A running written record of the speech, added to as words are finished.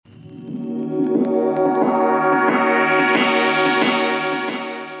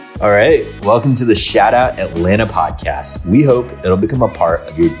All right, welcome to the Shout Out Atlanta podcast. We hope it'll become a part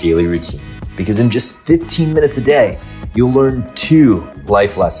of your daily routine because in just 15 minutes a day, you'll learn 2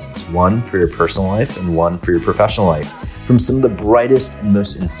 life lessons, one for your personal life and one for your professional life, from some of the brightest and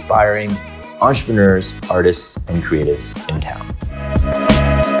most inspiring entrepreneurs, artists, and creatives in town.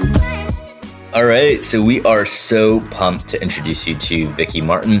 All right, so we are so pumped to introduce you to Vicki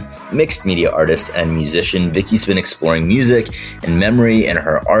Martin, mixed media artist and musician. Vicki's been exploring music and memory and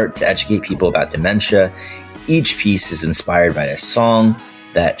her art to educate people about dementia. Each piece is inspired by a song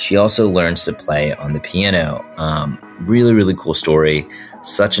that she also learns to play on the piano. Really, really cool story.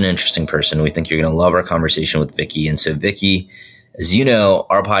 Such an interesting person. We think you're going to love our conversation with Vicki. And so Vicki, as you know,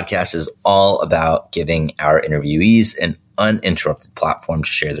 our podcast is all about giving our interviewees an uninterrupted platform to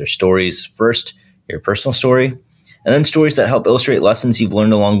share their stories. First, your personal story, and then stories that help illustrate lessons you've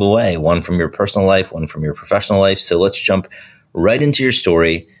learned along the way, one from your personal life, one from your professional life. So let's jump right into your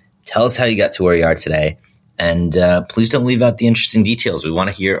story. Tell us how you got to where you are today, and please don't leave out the interesting details. We want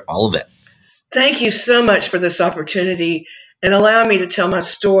to hear all of it. Thank you so much for this opportunity and allowing me to tell my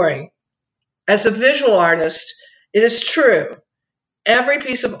story. As a visual artist, it is true. Every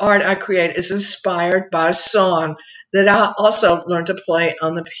piece of art I create is inspired by a song that I also learned to play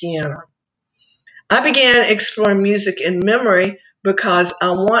on the piano. I began exploring music in memory because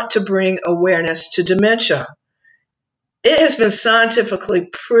I want to bring awareness to dementia. It has been scientifically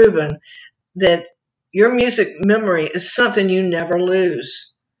proven that your music memory is something you never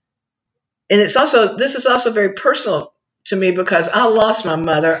lose. And this is also very personal to me because I lost my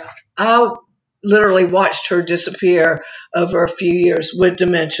mother. I literally watched her disappear over a few years with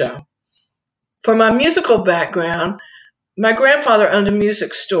dementia. For my musical background, my grandfather owned a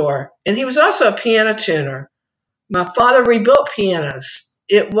music store, and he was also a piano tuner. My father rebuilt pianos.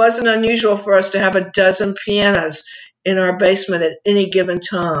 It wasn't unusual for us to have a dozen pianos in our basement at any given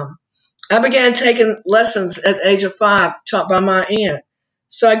time. I began taking lessons at the age of 5, taught by my aunt.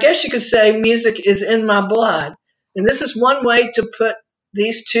 So I guess you could say music is in my blood. And this is one way to put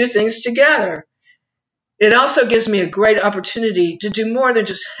these two things together. It also gives me a great opportunity to do more than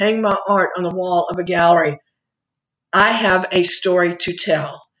just hang my art on the wall of a gallery. I have a story to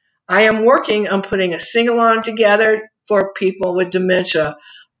tell. I am working on putting a sing-along together for people with dementia.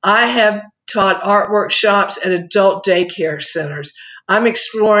 I have taught art workshops at adult daycare centers. I'm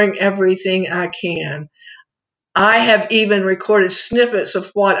exploring everything I can. I have even recorded snippets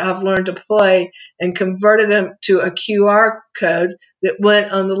of what I've learned to play and converted them to a QR code that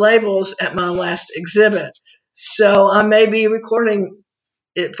went on the labels at my last exhibit. So I may be recording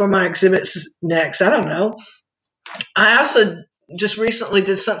it for my exhibits next. I don't know. I also just recently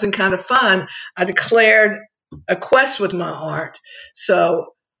did something kind of fun. I declared a quest with my art.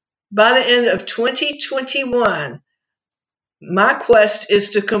 So by the end of 2021, my quest is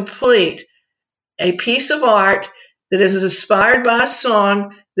to complete a piece of art that is inspired by a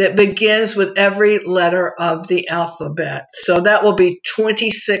song that begins with every letter of the alphabet. So that will be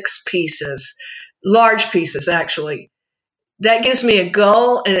 26 pieces, large pieces actually. That gives me a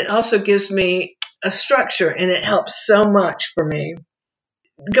goal, and it also gives me a structure, and it helps so much for me.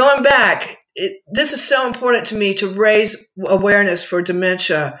 Going back, this is so important to me to raise awareness for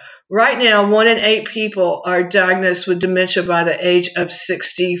dementia. Right now, 1 in 8 people are diagnosed with dementia by the age of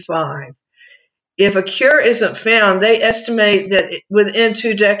 65. If a cure isn't found, they estimate that within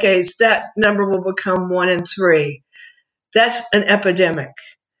 2 decades, that number will become 1 in 3. That's an epidemic.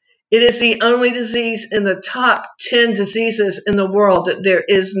 It is the only disease in the top 10 diseases in the world that there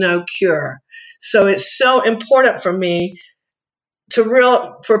is no cure. So it's so important for me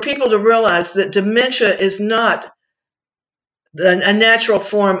for people to realize that dementia is not a natural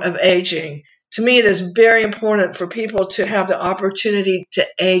form of aging. To me, it is very important for people to have the opportunity to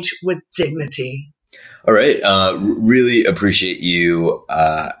age with dignity. All right. Really appreciate you,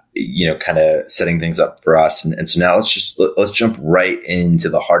 kind of setting things up for us. And so now let's jump right into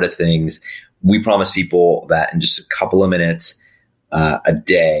the heart of things. We promise people that in just a couple of minutes a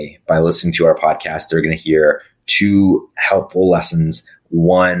day by listening to our podcast, they're going to hear 2 helpful lessons,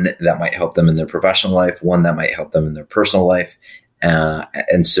 one that might help them in their professional life, one that might help them in their personal life.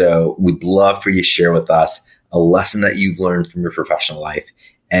 And so we'd love for you to share with us a lesson that you've learned from your professional life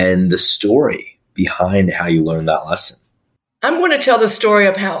and the story behind how you learned that lesson. I'm going to tell the story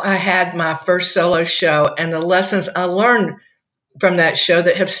of how I had my first solo show and the lessons I learned from that show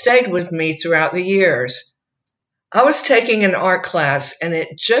that have stayed with me throughout the years. I was taking an art class, and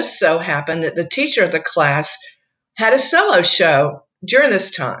it just so happened that the teacher of the class had a solo show during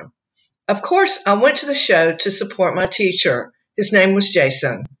this time. Of course, I went to the show to support my teacher. His name was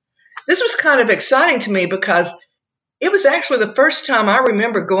Jason. This was kind of exciting to me because It was actually the first time I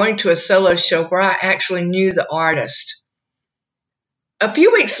remember going to a solo show where I actually knew the artist. A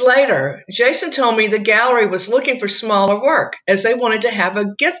few weeks later, Jason told me the gallery was looking for smaller work as they wanted to have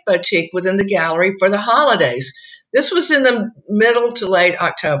a gift boutique within the gallery for the holidays. This was in the middle to late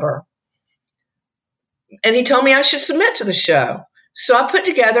October. And he told me I should submit to the show. So I put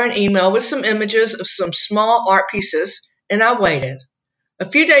together an email with some images of some small art pieces, and I waited. A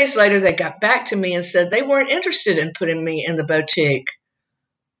few days later, they got back to me and said they weren't interested in putting me in the boutique.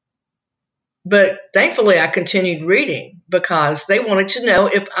 But thankfully, I continued reading because they wanted to know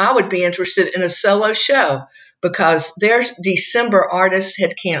if I would be interested in a solo show because their December artist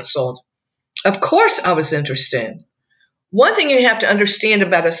had canceled. Of course, I was interested. One thing you have to understand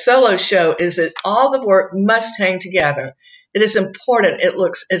about a solo show is that all the work must hang together. It is important it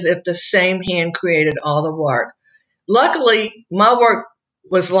looks as if the same hand created all the work. Luckily, my work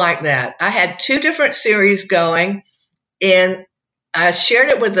was like that. I had 2 different series going, and I shared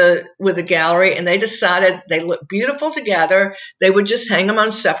it with the gallery, and they decided they looked beautiful together. They would just hang them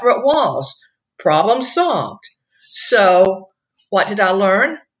on separate walls. Problem solved. So what did I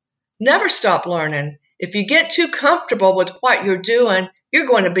learn? Never stop learning. If you get too comfortable with what you're doing, you're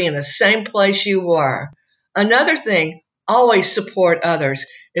going to be in the same place you were. Another thing, always support others.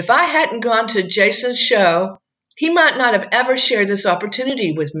 If I hadn't gone to Jason's show, he might not have ever shared this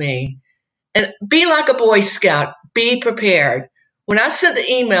opportunity with me. And be like a Boy Scout. Be prepared. When I sent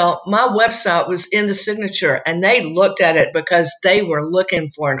the email, my website was in the signature, and they looked at it because they were looking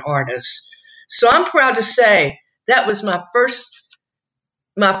for an artist. So I'm proud to say that was my first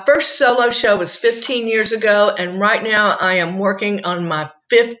solo show was 15 years ago, and right now I am working on my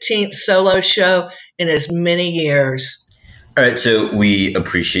 15th solo show in as many years. All right, so we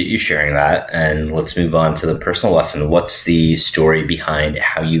appreciate you sharing that, and let's move on to the personal lesson. What's the story behind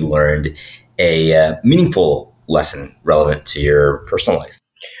how you learned a meaningful lesson relevant to your personal life?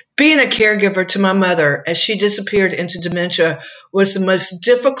 Being a caregiver to my mother as she disappeared into dementia was the most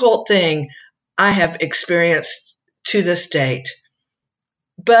difficult thing I have experienced to this date.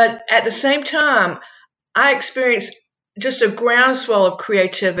 But at the same time, I experienced just a groundswell of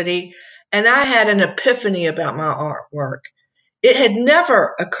creativity, and I had an epiphany about my artwork. It had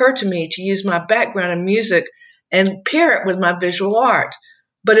never occurred to me to use my background in music and pair it with my visual art.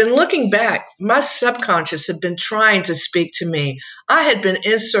 But in looking back, my subconscious had been trying to speak to me. I had been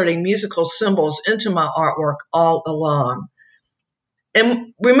inserting musical symbols into my artwork all along.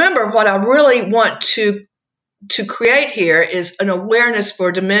 And remember, what I really want to create here is an awareness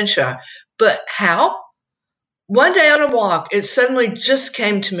for dementia. But how? One day on a walk, it suddenly just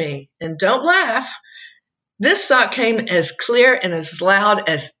came to me. And don't laugh. This thought came as clear and as loud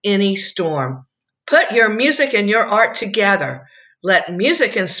as any storm. Put your music and your art together. Let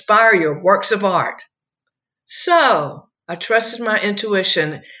music inspire your works of art. So I trusted my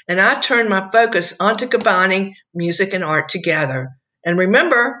intuition, and I turned my focus onto combining music and art together. And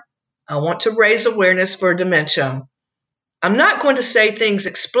remember, I want to raise awareness for dementia. I'm not going to say things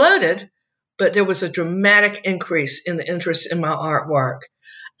exploded, but there was a dramatic increase in the interest in my artwork.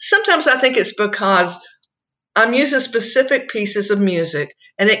 Sometimes I think it's because I'm using specific pieces of music,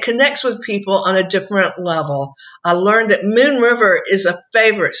 and it connects with people on a different level. I learned that Moon River is a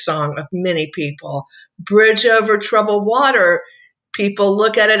favorite song of many people. Bridge Over Troubled Water, people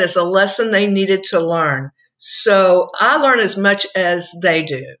look at it as a lesson they needed to learn. So I learn as much as they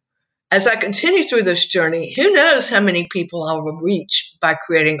do. As I continue through this journey, who knows how many people I will reach by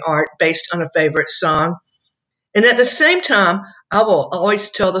creating art based on a favorite song. And at the same time, I will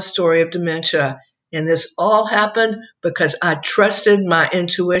always tell the story of dementia. And this all happened because I trusted my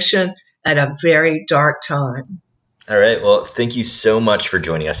intuition at a very dark time. All right. Well, thank you so much for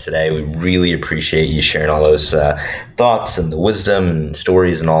joining us today. We really appreciate you sharing all those thoughts and the wisdom and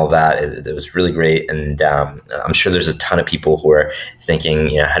stories and all of that. It was really great. And I'm sure there's a ton of people who are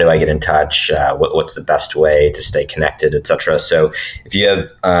thinking, how do I get in touch? What's the best way to stay connected, et cetera. So if you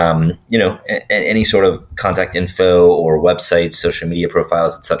have, any sort of contact info or websites, social media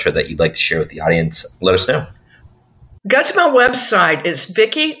profiles, et cetera, that you'd like to share with the audience, let us know. Go to my website. It's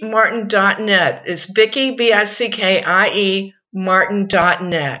VickiMartin.net. It's Vicki, Vickie,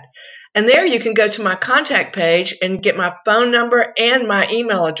 Martin.net. And there you can go to my contact page and get my phone number and my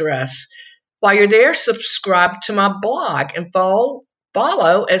email address. While you're there, subscribe to my blog and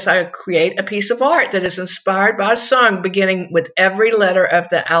follow as I create a piece of art that is inspired by a song beginning with every letter of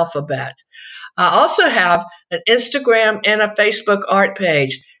the alphabet. I also have an Instagram and a Facebook art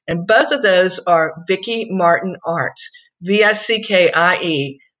page. And both of those are Vicki Martin Arts,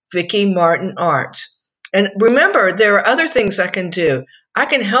 Vickie, Vicki Martin Arts. And remember, there are other things I can do. I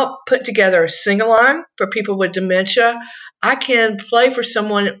can help put together a sing-along for people with dementia. I can play for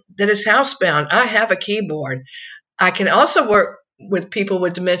someone that is housebound. I have a keyboard. I can also work with people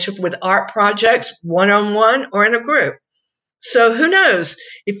with dementia with art projects, one-on-one or in a group. So who knows?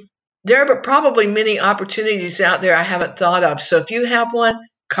 If there are probably many opportunities out there I haven't thought of. So if you have one,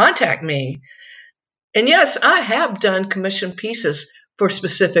 contact me. And yes, I have done commissioned pieces for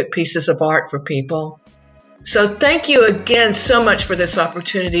specific pieces of art for people. So thank you again so much for this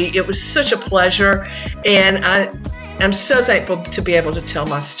opportunity. It was such a pleasure, and I'm so thankful to be able to tell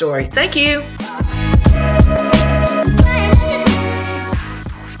my story. Thank you.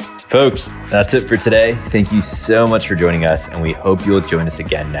 Folks, that's it for today. Thank you so much for joining us, and we hope you'll join us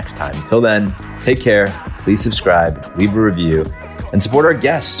again next time. Until then, take care, please subscribe, leave a review, and support our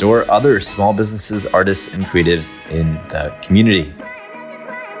guests or other small businesses, artists, and creatives in the community.